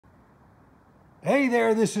Hey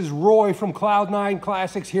there, this is Roy from Cloud9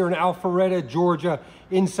 Classics here in Alpharetta, Georgia,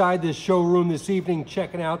 inside this showroom this evening,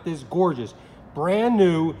 checking out this gorgeous, brand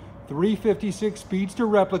new 356 Speedster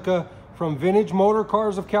replica from Vintage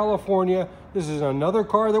Motorcars of California. This is another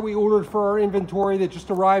car that we ordered for our inventory that just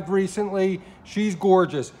arrived recently. She's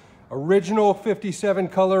gorgeous. Original 57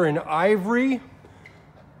 color in ivory.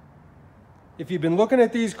 If you've been looking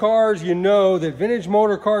at these cars, you know that Vintage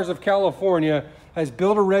Motorcars of California has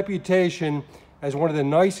built a reputation as one of the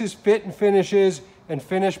nicest fit and finishes and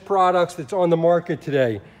finished products that's on the market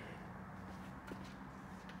today.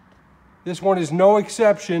 This one is no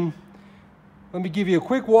exception. Let me give you a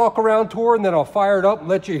quick walk around tour and then I'll fire it up and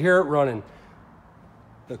let you hear it running.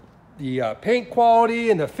 The paint quality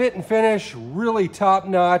and the fit and finish, really top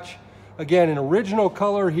notch. Again, an original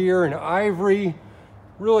color here in ivory.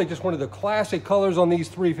 Really just one of the classic colors on these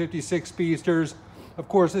 356 Speedsters. Of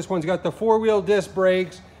course, this one's got the four-wheel disc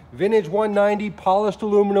brakes, vintage 190 polished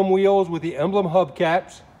aluminum wheels with the emblem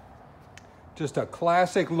hubcaps. Just a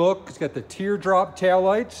classic look. It's got the teardrop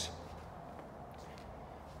taillights.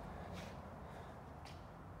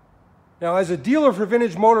 Now, as a dealer for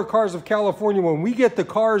Vintage Motorcars of California, when we get the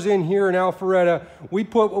cars in here in Alpharetta, we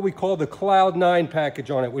put what we call the Cloud9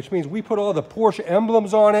 package on it, which means we put all the Porsche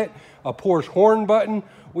emblems on it, a Porsche horn button.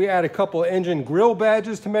 We add a couple of engine grill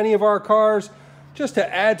badges to many of our cars, just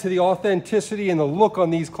to add to the authenticity and the look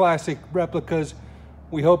on these classic replicas.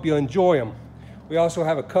 We hope you enjoy them. We also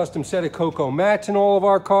have a custom set of cocoa mats in all of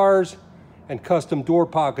our cars and custom door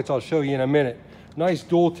pockets I'll show you in a minute. Nice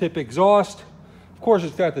dual tip exhaust. Of course,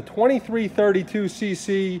 it's got the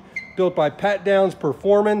 2332cc built by Pat Downs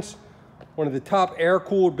Performance, one of the top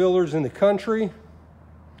air-cooled builders in the country.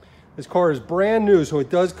 This car is brand new, so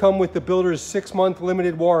it does come with the builder's 6-month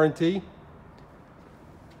limited warranty.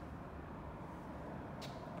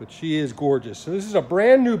 But she is gorgeous. So this is a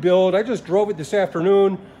brand new build. I just drove it this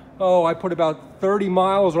afternoon. Oh, I put about 30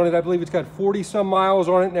 miles on it. I believe it's got 40 some miles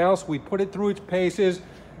on it now. So we put it through its paces,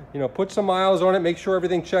 you know, put some miles on it, make sure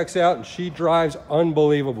everything checks out, and she drives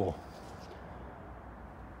unbelievable.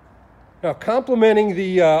 Now, complementing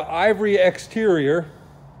the ivory exterior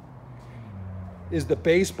is the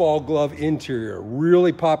baseball glove interior.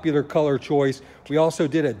 Really popular color choice. We also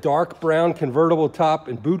did a dark brown convertible top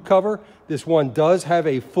and boot cover. This one does have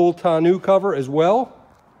a full tonneau cover as well.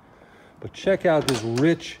 But check out this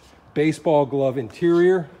rich baseball glove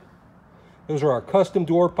interior. Those are our custom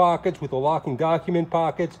door pockets with the locking document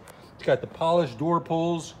pockets. It's got the polished door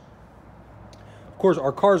pulls. Of course,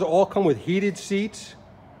 our cars all come with heated seats.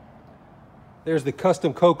 There's the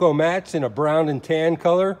custom cocoa mats in a brown and tan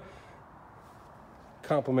color,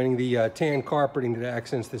 complementing the tan carpeting that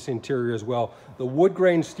accents this interior as well. The wood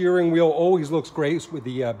grain steering wheel always looks great with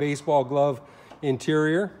the baseball glove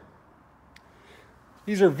interior.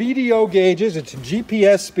 These are VDO gauges. It's a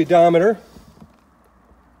GPS speedometer.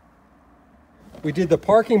 We did the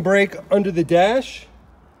parking brake under the dash.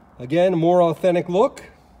 Again, a more authentic look.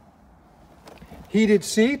 Heated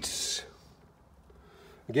seats.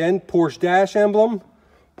 Again, Porsche dash emblem,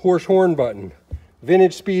 Porsche horn button.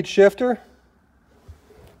 Vintage speed shifter.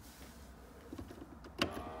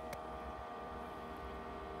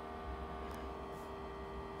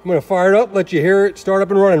 I'm going to fire it up, let you hear it start up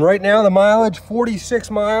and running. Right now, the mileage, 46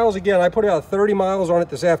 miles. Again, I put about 30 miles on it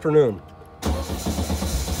this afternoon.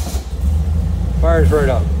 Fires right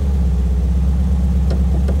up.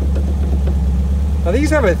 Now, these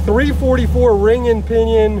have a 344 ring and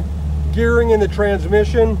pinion gearing in the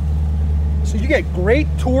transmission. So you get great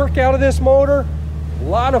torque out of this motor. A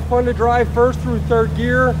lot of fun to drive first through third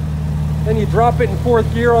gear. Then you drop it in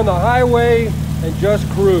fourth gear on the highway and just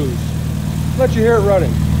cruise. Let you hear it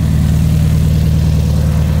running.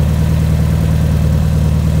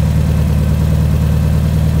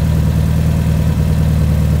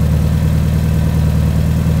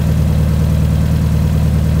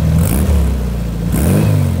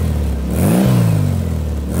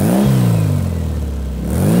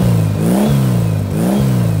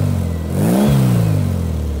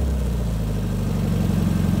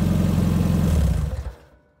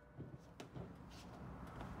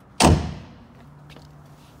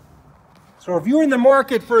 So if you're in the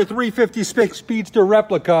market for a 356 Speedster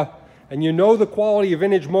replica and you know the quality of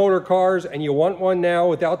Vintage Motorcars and you want one now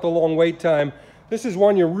without the long wait time, this is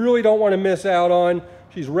one you really don't want to miss out on.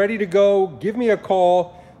 She's ready to go. Give me a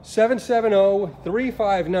call,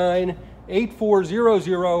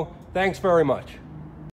 770-359-8400. Thanks very much.